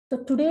So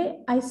today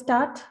I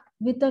start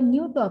with a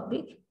new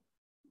topic,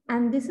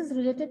 and this is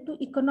related to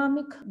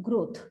economic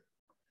growth.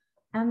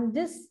 And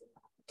this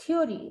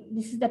theory,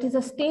 that is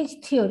a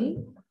stage theory,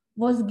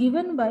 was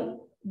given by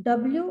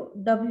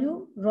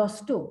W.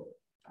 Rostow.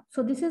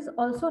 So this is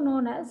also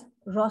known as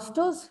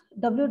Rostow's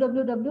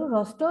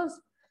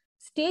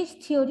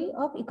stage theory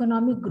of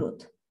economic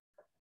growth.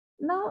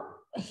 Now,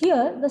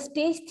 here the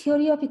stage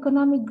theory of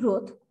economic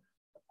growth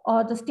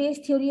or the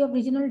stage theory of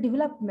regional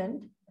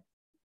development,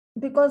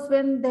 because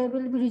when there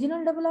will be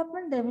regional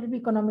development, there will be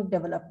economic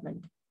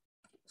development.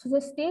 So the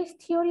stage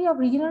theory of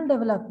regional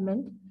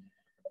development,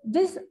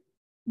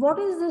 what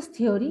is this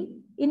theory?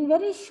 In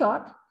very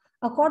short,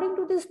 according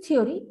to this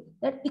theory,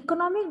 that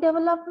economic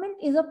development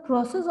is a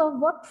process of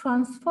what?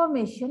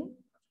 Transformation,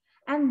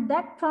 and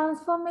that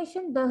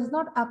transformation does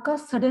not occur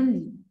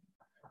suddenly,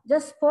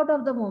 just spot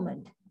of the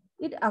moment.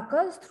 It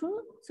occurs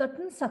through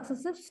certain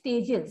successive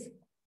stages.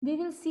 We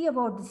will see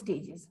about the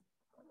stages.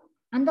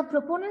 And the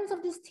proponents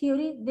of this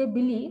theory, they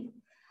believe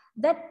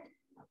that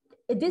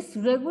this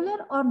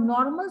regular or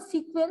normal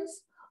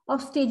sequence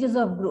of stages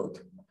of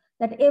growth,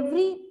 that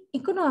every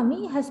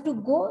economy has to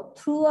go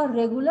through a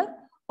regular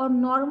or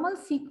normal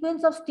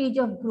sequence of stage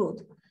of growth.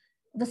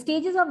 The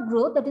stages of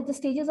growth, that is the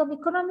stages of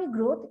economic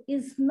growth,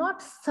 is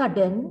not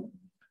sudden.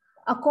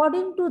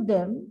 According to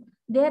them,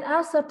 there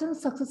are certain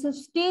successive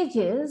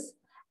stages,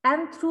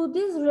 and through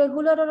these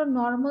regular or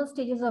normal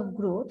stages of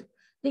growth,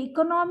 the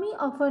economy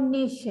of a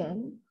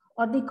nation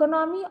or the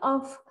economy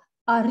of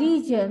a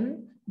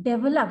region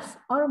develops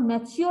or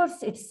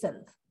matures itself.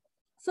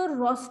 So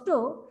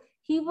Rostow,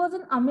 he was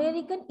an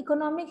American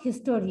economic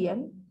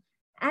historian,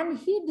 and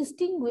he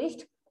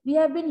distinguished, we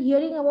have been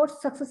hearing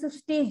about successive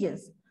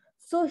stages.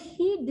 So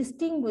he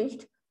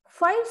distinguished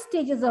 5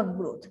 stages of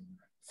growth.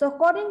 So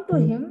according to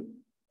him,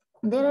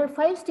 there are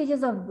 5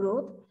 stages of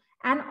growth,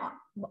 and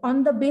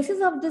on the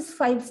basis of these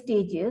 5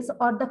 stages,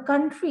 or the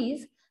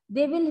countries,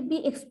 they will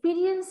be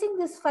experiencing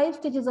these 5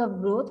 stages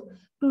of growth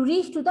to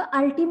reach to the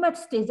ultimate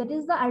stage, that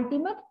is the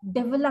ultimate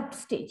developed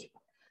stage.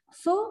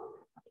 So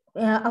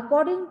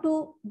according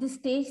to the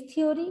stage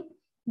theory,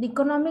 the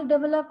economic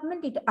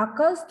development, it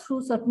occurs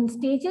through certain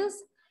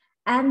stages,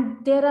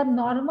 and there are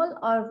normal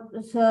or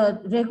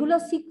regular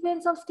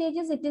sequence of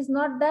stages. It is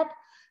not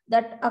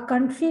that a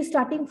country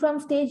starting from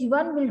stage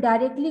 1 will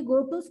directly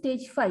go to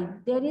stage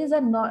 5. There is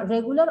a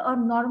regular or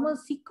normal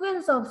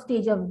sequence of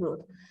stage of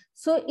growth.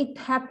 So it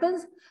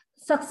happens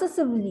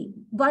successively,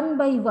 one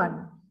by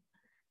one.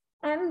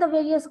 And the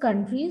various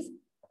countries,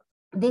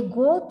 they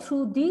go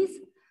through these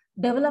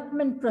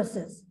development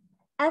process.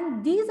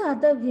 And these are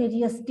the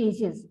various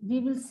stages. We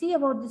will see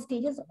about the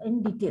stages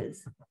in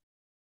details.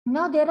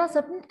 Now there are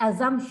certain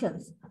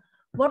assumptions.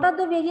 What are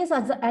the various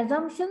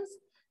assumptions?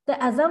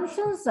 The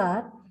assumptions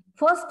are,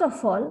 first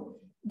of all,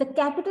 the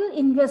capital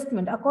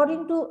investment.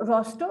 According to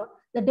Rostow,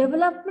 the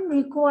development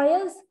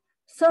requires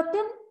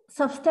certain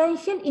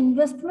substantial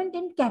investment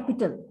in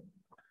capital.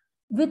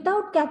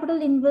 Without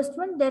capital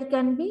investment, there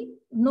can be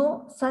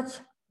no such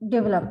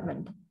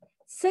development.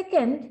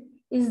 Second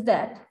is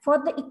that for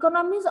the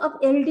economies of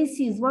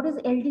LDCs, what is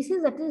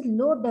LDCs? That is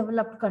low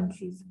developed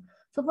countries.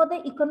 So for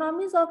the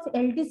economies of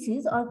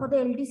LDCs, or for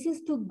the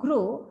LDCs to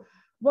grow,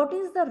 what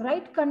is the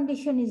right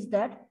condition is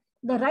that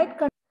the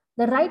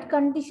right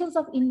conditions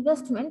of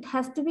investment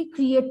has to be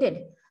created.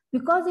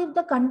 Because if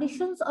the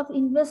conditions of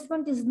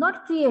investment is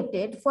not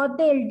created for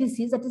the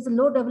LDCs, that is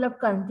low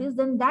developed countries,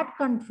 then that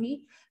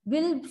country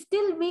will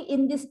still be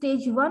in the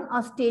stage 1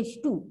 or stage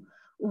 2.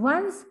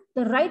 Once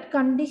the right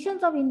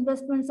conditions of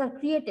investments are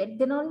created,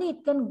 then only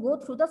it can go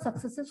through the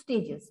successive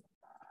stages.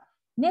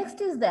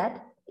 Next is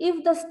that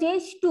if the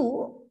stage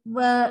 2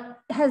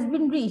 has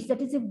been reached,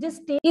 that is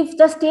if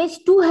the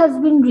stage 2 has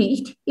been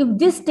reached, if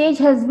this stage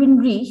has been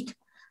reached,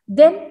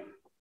 then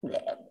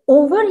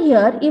over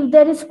here, if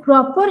there is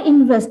proper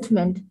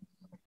investment,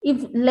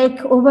 if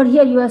like over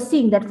here you are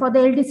seeing that for the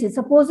LDC,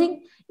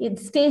 supposing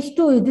it's stage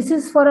 2, this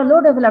is for a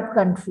low developed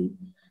country,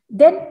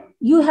 then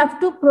you have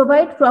to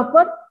provide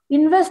proper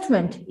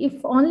investment. If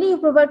only you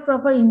provide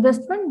proper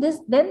investment,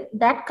 then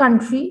that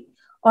country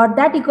or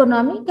that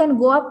economy can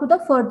go up to the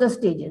further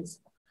stages.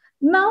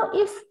 Now,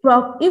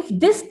 if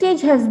this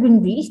stage has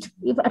been reached,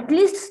 if at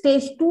least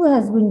stage 2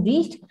 has been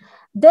reached,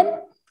 then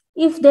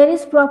if there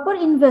is proper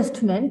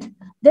investment,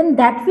 then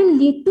that will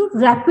lead to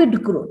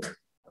rapid growth.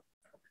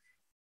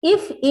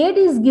 If aid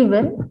is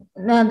given,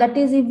 that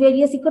is if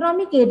various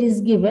economic aid is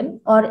given,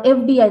 or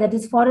FDI, that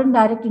is foreign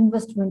direct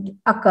investment,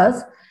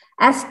 occurs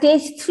as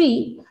stage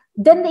 3,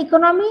 then the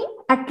economy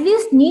at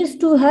least needs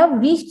to have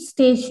reached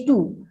stage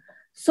 2.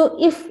 So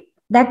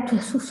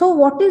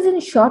what is in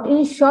short?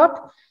 In short,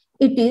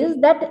 it is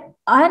that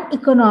an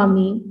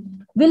economy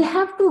will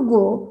have to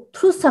go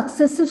through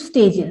successive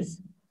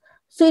stages.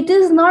 So it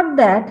is not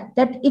that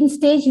in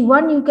stage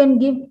 1 you can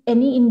give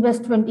any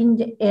investment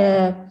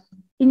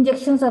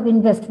injections of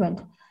investment.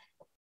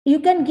 You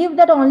can give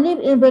that only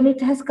when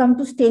it has come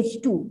to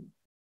stage 2.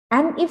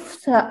 And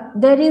if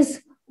there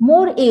is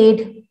more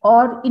aid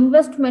or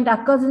investment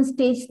occurs in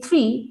stage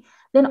 3,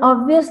 then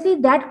obviously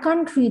that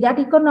country, that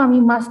economy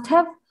must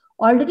have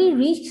already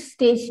reached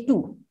stage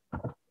 2.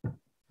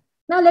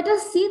 Now let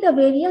us see the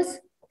various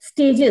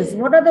stages.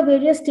 What are the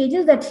various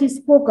stages that he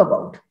spoke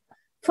about?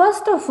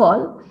 First of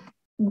all,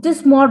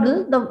 this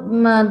model,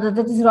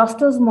 that is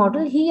Rostow's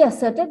model, he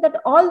asserted that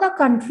all the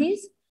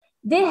countries,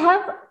 they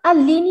have a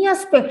linear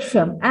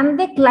spectrum and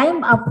they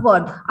climb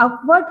upward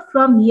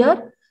from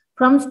here,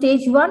 from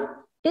stage 1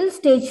 till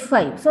stage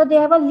 5. So they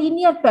have a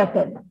linear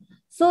pattern.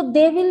 So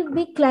they will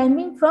be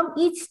climbing from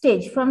each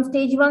stage, from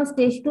stage 1,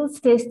 stage 2,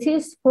 stage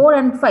 3, 4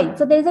 and 5.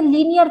 So there is a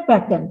linear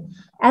pattern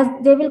as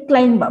they will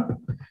climb up.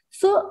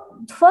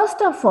 So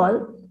first of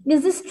all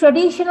is this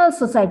traditional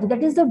society,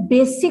 that is the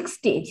basic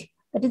stage,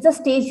 that is the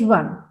stage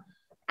 1.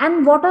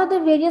 And what are the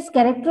various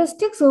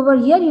characteristics? Over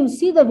here you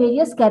see the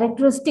various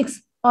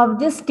characteristics of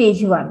this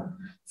stage 1.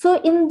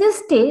 So in this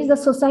stage, the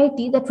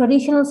society, the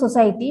traditional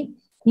society,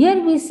 here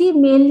we see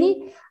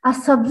mainly a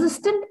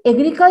subsistent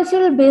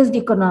agricultural based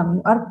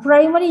economy or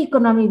primary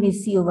economy we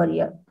see over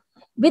here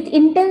with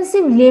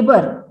intensive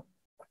labor.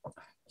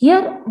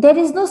 Here there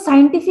is no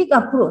scientific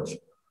approach.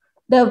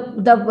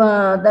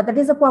 That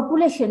is the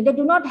population, they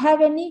do not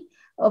have any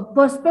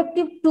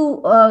perspective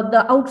to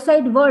the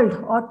outside world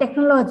or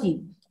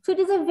technology. So it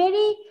is a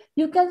very,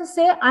 you can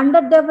say,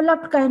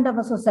 underdeveloped kind of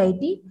a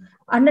society,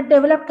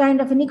 underdeveloped kind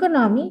of an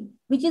economy,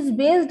 which is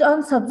based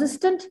on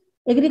subsistent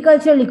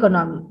agricultural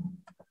economy.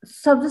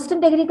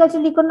 Subsistent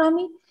agricultural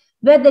economy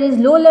where there is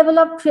low level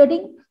of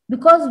trading,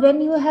 because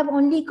when you have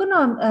only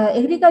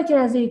agriculture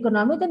as an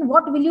economy, then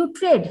what will you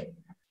trade?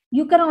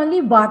 You can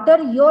only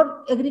barter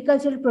your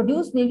agricultural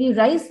produce, maybe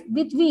rice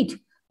with wheat,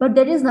 but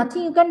there is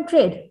nothing you can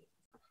trade.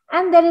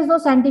 And there is no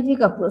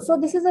scientific approach. So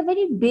this is a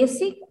very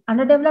basic,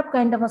 underdeveloped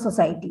kind of a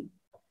society.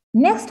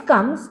 Next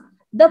comes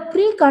the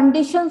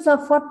preconditions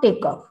for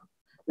takeoff.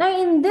 Now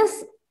in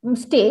this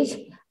stage,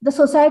 the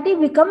society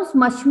becomes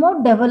much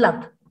more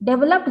developed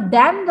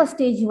than the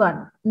stage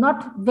 1,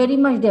 not very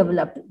much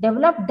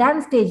developed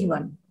than stage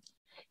 1.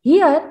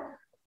 Here,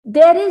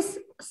 there is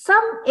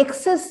some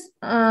excess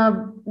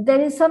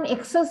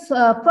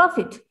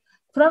profit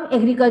from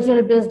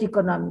agricultural based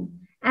economy,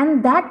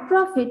 and that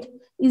profit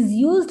is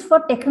used for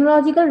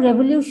technological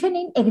revolution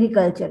in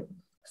agriculture.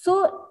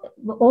 So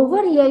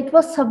over here it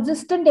was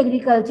subsistent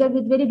agriculture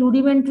with very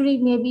rudimentary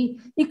maybe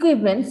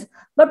equipments,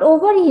 but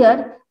over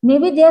here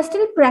maybe they are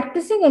still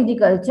practicing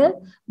agriculture,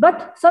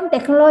 but some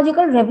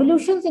technological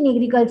revolutions in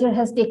agriculture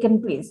has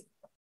taken place.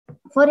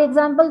 For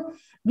example,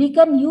 we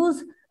can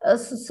use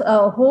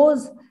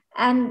hose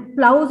and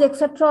plows,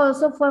 etc.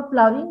 also for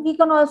plowing. We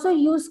can also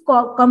use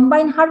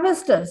combine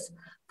harvesters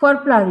for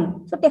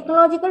plowing. So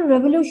technological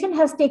revolution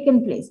has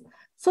taken place.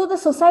 So the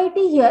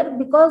society here,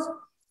 because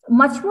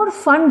much more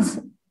funds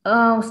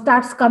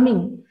starts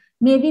coming,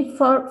 maybe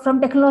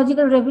from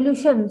technological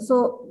revolution.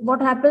 So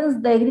what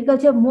happens? The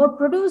agriculture, more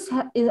produce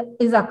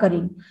is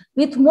occurring.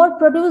 With more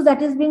produce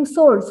that is being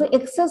sold, so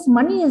excess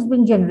money is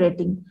being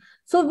generating.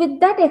 So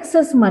with that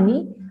excess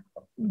money,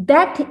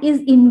 that is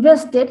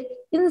invested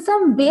in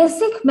some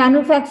basic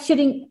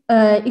manufacturing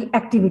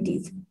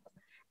activities.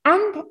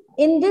 And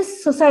in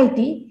this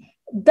society,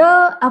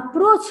 the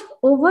approach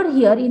over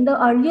here in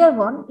the earlier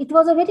one, it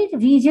was a very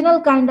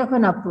regional kind of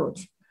an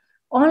approach,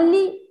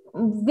 only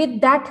with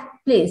that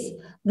place,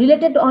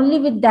 related only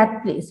with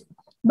that place.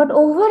 But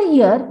over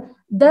here,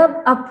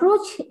 the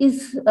approach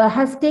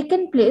has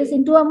taken place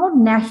into a more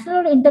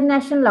national or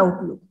international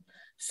outlook.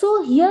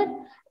 So here,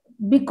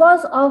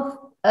 because of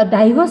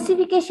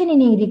diversification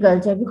in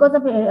agriculture, because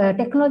of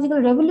technological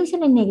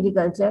revolution in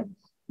agriculture,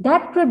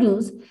 that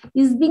produce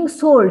is being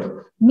sold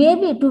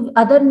maybe to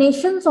other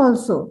nations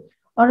also,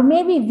 or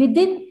maybe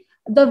within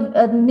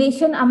the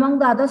nation among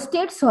the other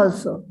states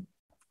also.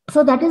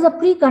 So that is a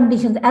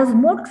precondition. As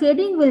more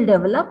trading will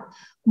develop,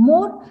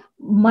 more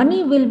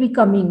money will be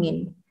coming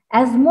in.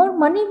 As more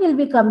money will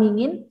be coming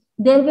in,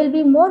 there will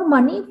be more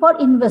money for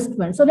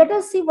investment. So let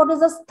us see what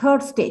is the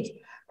third stage.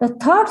 The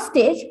third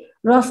stage,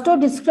 Rostow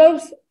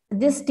describes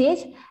this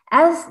stage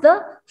as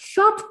the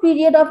short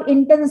period of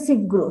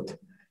intensive growth.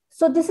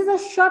 So this is a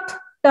short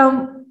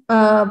term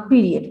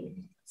period.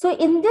 So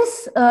in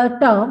this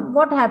term,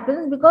 what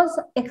happens? Because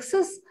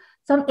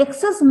some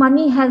excess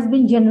money has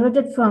been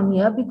generated from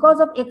here because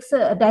of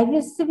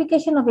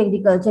diversification of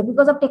agriculture,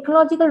 because of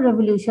technological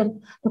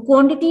revolution, the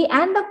quantity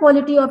and the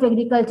quality of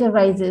agriculture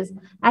rises,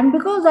 and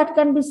because that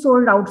can be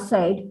sold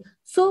outside.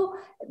 So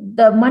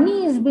the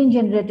money is being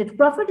generated,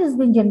 profit is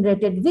being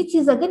generated, which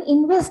is again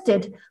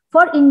invested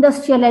for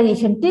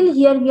industrialization. Till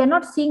here, we are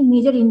not seeing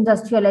major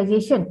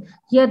industrialization.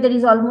 Here, there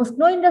is almost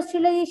no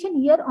industrialization.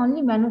 Here,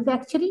 only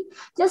manufacturing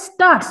just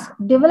starts,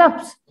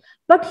 develops.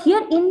 But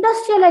here,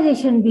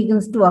 industrialization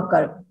begins to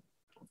occur.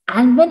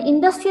 And when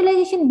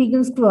industrialization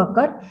begins to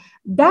occur,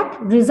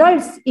 that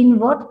results in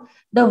what?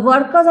 The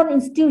workers and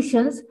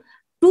institutions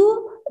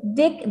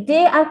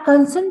they are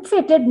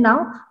concentrated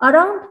now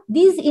around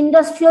these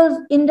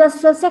industrial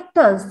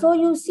sectors. So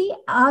you see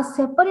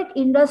separate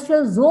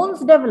industrial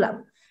zones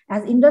develop.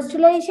 As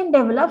industrialization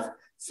develops,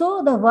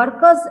 so the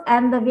workers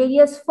and the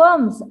various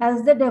firms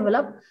as they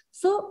develop,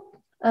 so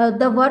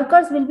the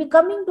workers will be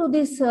coming to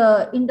these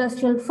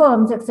industrial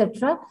firms,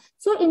 etc.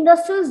 So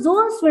industrial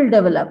zones will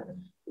develop.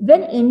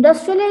 When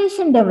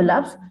industrialization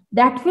develops,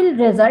 that will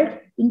result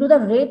into the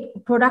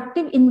rate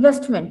productive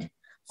investment.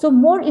 So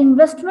more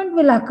investment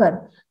will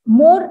occur,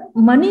 more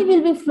money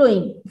will be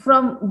flowing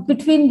from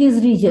between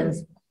these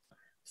regions.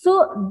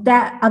 So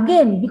that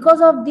again,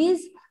 because of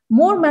these,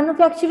 more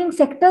manufacturing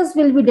sectors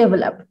will be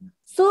developed.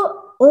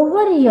 So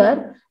over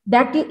here,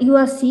 that you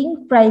are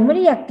seeing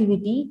primary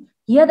activity,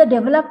 here the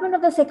development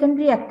of the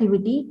secondary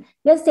activity,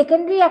 here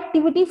secondary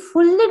activity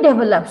fully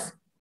develops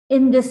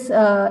in this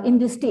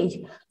stage.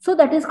 So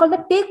that is called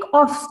the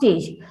take-off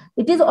stage.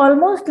 It is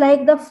almost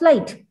like the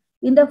flight.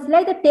 In the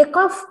flight, the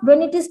takeoff,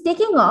 when it is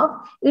taking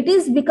off, it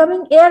is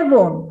becoming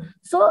airborne.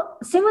 So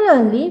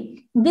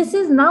similarly, this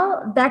is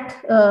now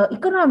that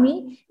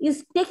economy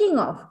is taking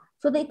off.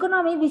 So the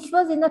economy, which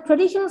was in the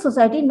traditional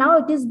society, now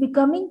it is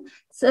becoming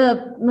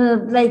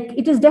like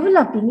it is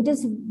developing, it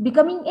is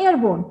becoming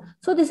airborne.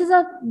 So this is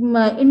a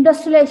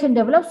industrialization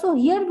developed. So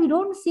here we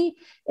don't see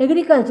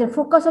agriculture,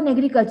 focus on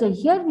agriculture.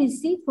 Here we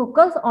see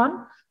focus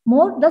on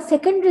more the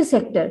secondary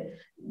sector,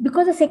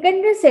 because the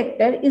secondary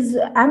sector is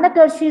and the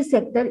tertiary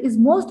sector is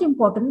most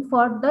important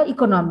for the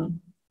economy.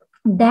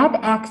 That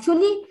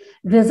actually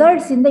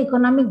results in the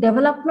economic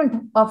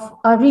development of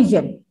a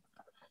region.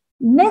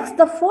 Next,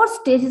 the fourth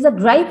stage is a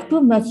drive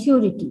to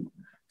maturity.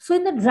 So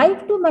in the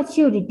drive to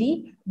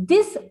maturity,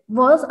 this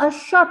was a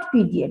short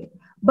period,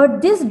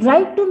 but this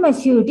drive to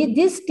maturity,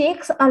 this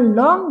takes a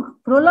long,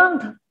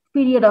 prolonged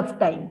period of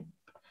time.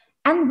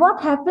 And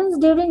what happens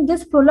during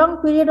this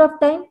prolonged period of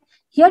time?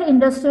 Here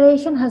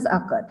industrialization has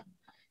occurred.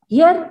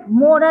 Here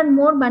more and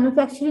more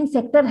manufacturing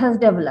sector has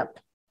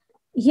developed.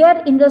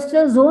 Here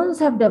industrial zones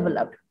have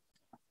developed.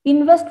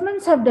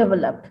 Investments have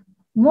developed.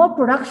 More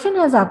production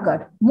has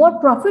occurred. More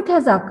profit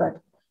has occurred.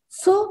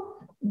 So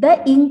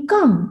the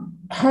income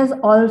has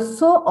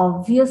also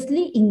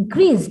obviously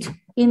increased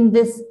in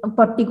this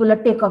particular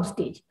take-off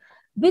stage.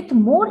 With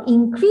more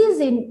increase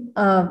in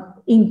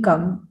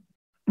income,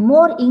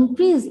 more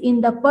increase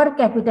in the per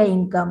capita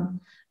income,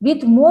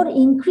 with more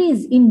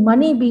increase in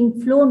money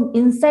being flown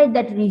inside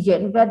that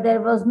region where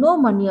there was no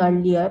money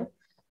earlier.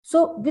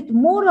 So with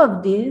more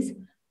of this,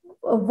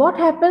 what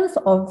happens?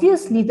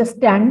 Obviously, the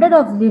standard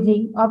of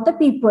living of the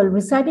people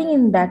residing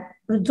in that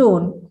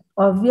zone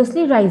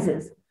obviously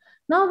rises.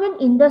 Now, when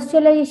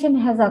industrialization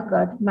has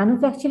occurred,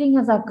 manufacturing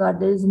has occurred,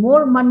 there is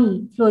more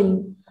money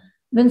flowing.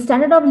 When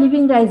standard of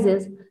living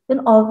rises,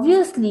 then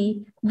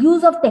obviously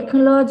use of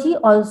technology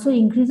also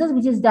increases,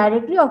 which is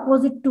directly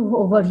opposite to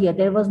over here.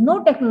 There was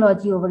no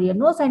technology over here,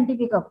 no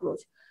scientific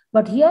approach.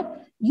 But here,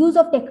 use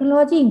of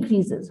technology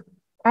increases.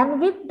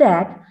 And with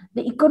that,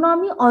 the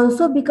economy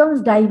also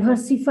becomes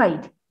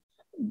diversified.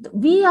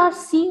 We are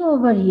seeing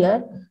over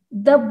here,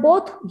 the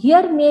both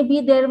here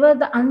maybe there were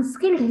the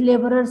unskilled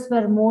laborers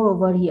were more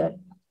over here.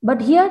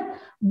 But here,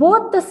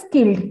 both the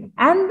skilled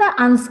and the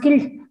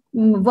unskilled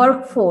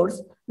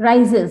workforce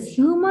rises.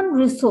 Human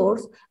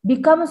resource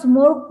becomes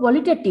more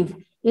qualitative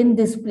in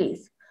this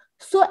place.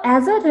 So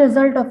as a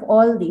result of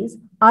all this,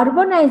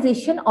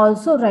 urbanization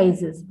also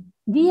rises.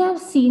 We have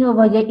seen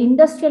over here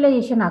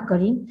industrialization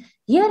occurring.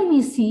 Here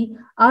we see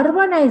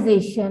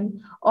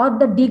urbanization or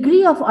the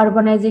degree of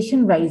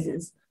urbanization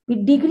rises.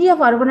 With degree of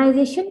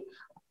urbanization,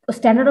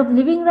 standard of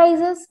living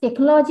rises,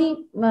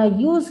 technology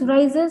use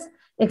rises,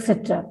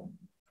 etc.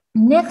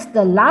 Next,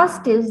 the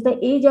last is the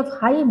age of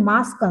high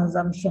mass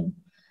consumption.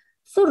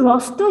 So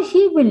Rostow,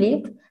 he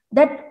believed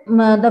that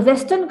the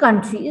Western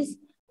countries,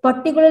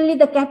 particularly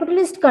the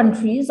capitalist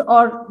countries,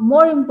 or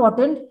more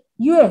important,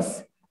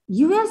 US,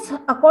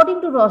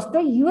 according to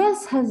Rostow,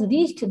 US has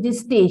reached this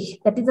stage,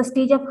 that is the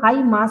stage of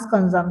high mass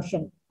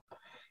consumption.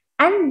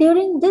 And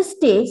during this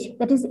stage,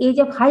 that is age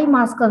of high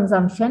mass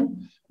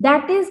consumption,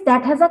 that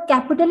has a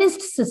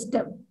capitalist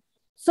system.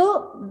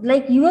 So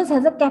like US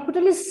has a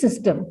capitalist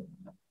system.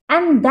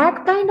 And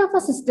that kind of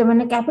a system,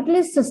 in a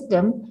capitalist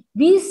system,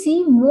 we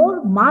see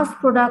more mass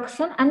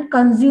production and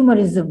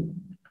consumerism.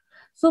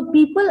 So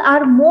people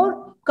are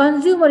more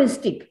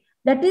consumeristic.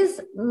 That is,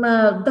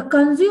 the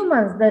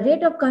consumers, the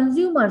rate of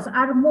consumers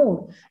are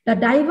more. The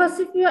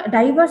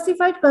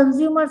diversified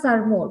consumers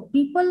are more.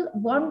 People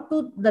want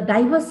to, the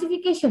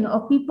diversification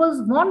of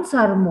people's wants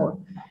are more.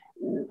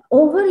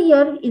 Over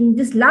here in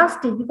this last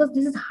stage, because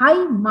this is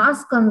high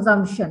mass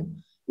consumption.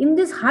 In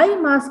this high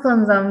mass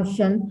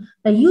consumption,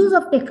 the use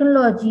of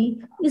technology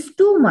is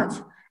too much,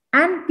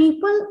 and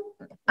people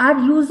are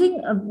using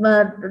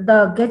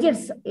the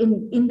gadgets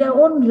in their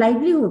own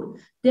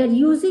livelihood. They are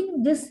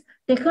using this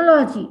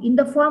technology in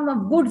the form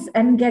of goods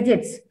and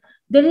gadgets.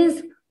 There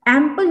is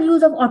ample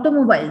use of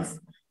automobiles.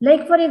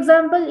 Like for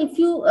example, if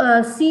you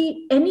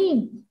see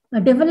any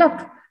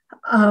developed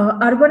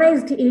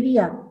urbanized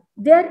area,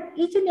 there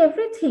each and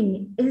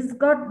everything is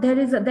got, there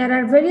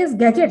are various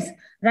gadgets.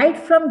 Right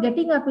from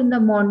getting up in the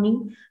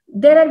morning,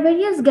 there are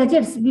various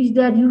gadgets which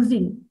they are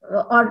using,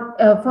 or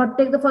for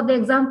the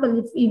example,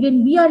 if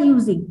even we are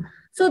using.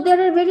 So there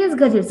are various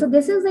gadgets. So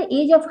this is the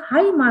age of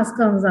high mass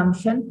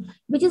consumption,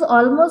 which is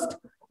almost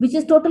which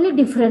is totally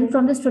different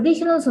from this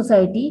traditional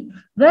society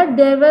where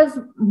there was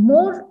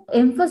more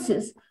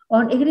emphasis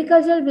on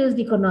agricultural based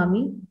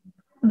economy,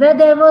 where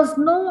there was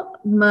no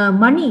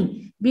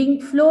money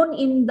being flown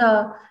in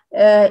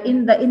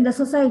the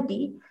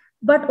society.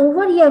 But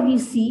over here we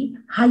see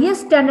higher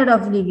standard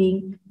of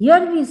living.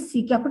 Here we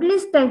see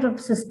capitalist type of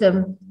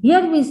system.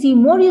 Here we see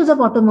more use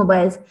of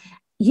automobiles.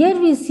 Here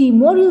we see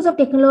more use of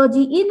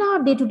technology in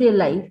our day-to-day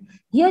life.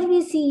 Here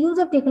we see use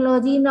of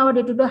technology in our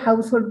day-to-day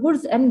household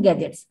goods and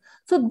gadgets.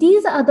 So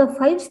these are the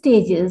 5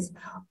 stages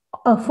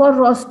for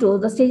Rostow,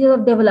 the stages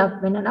of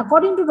development. And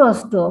according to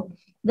Rostow,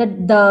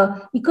 that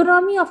the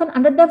economy of an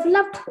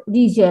underdeveloped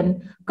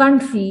region,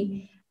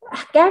 country,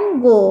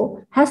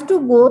 has to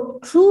go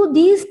through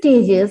these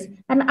stages,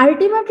 and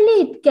ultimately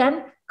it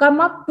can come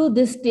up to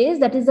this stage,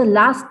 that is the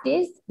last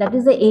stage, that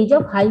is the age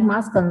of high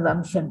mass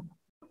consumption.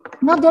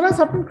 Now, there are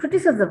certain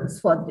criticisms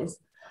for this.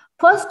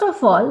 First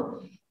of all,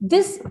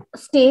 this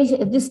stage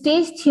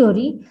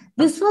theory,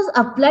 this was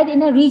applied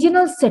in a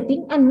regional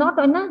setting and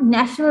not in a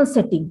national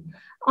setting,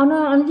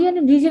 only in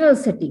a regional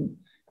setting.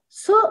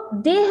 So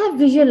they have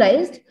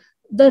visualized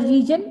the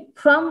region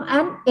from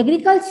an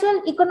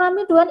agricultural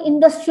economy to an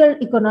industrial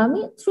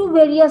economy through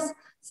various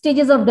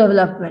stages of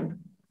development.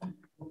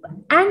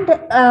 And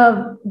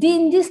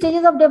in these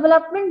stages of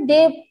development,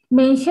 they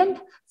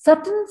mentioned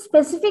certain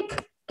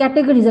specific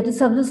categories, that is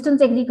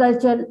subsistence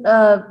agriculture,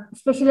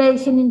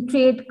 specialization in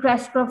trade,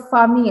 cash crop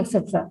farming,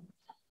 etc.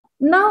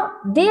 Now,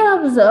 they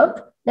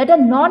observed that a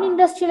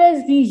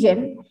non-industrialized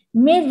region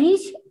may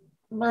reach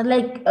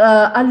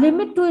a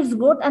limit to its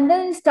growth and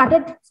then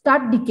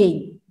start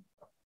decaying.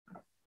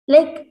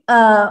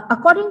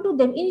 According to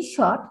them, in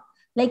short,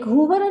 like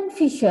Hoover and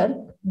Fisher,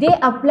 they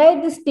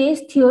applied the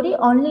stage theory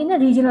only in a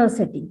regional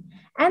setting.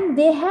 And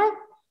they have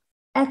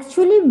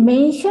actually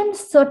mentioned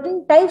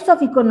certain types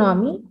of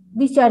economy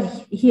which are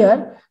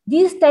here,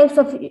 these types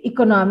of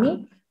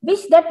economy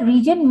which that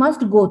region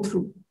must go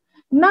through.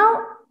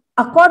 Now,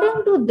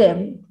 according to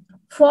them,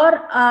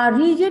 for a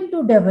region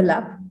to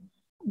develop,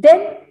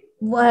 then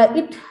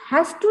it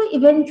has to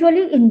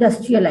eventually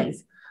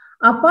industrialize.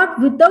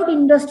 Without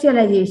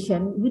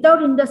industrialization, without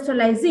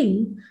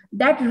industrializing,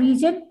 that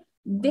region,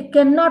 they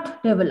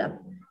cannot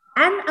develop.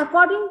 And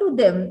according to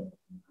them,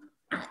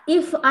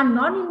 if a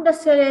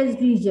non-industrialized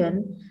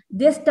region,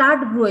 they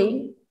start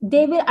growing,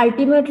 they will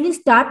ultimately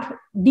start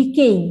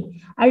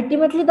decaying.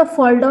 Ultimately, the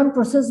fall down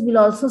process will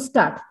also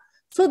start.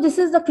 So this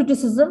is the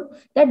criticism,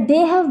 that they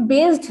have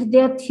based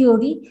their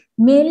theory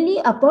mainly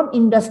upon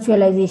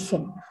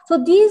industrialization.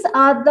 So these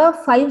are the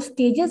 5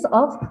 stages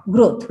of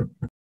growth.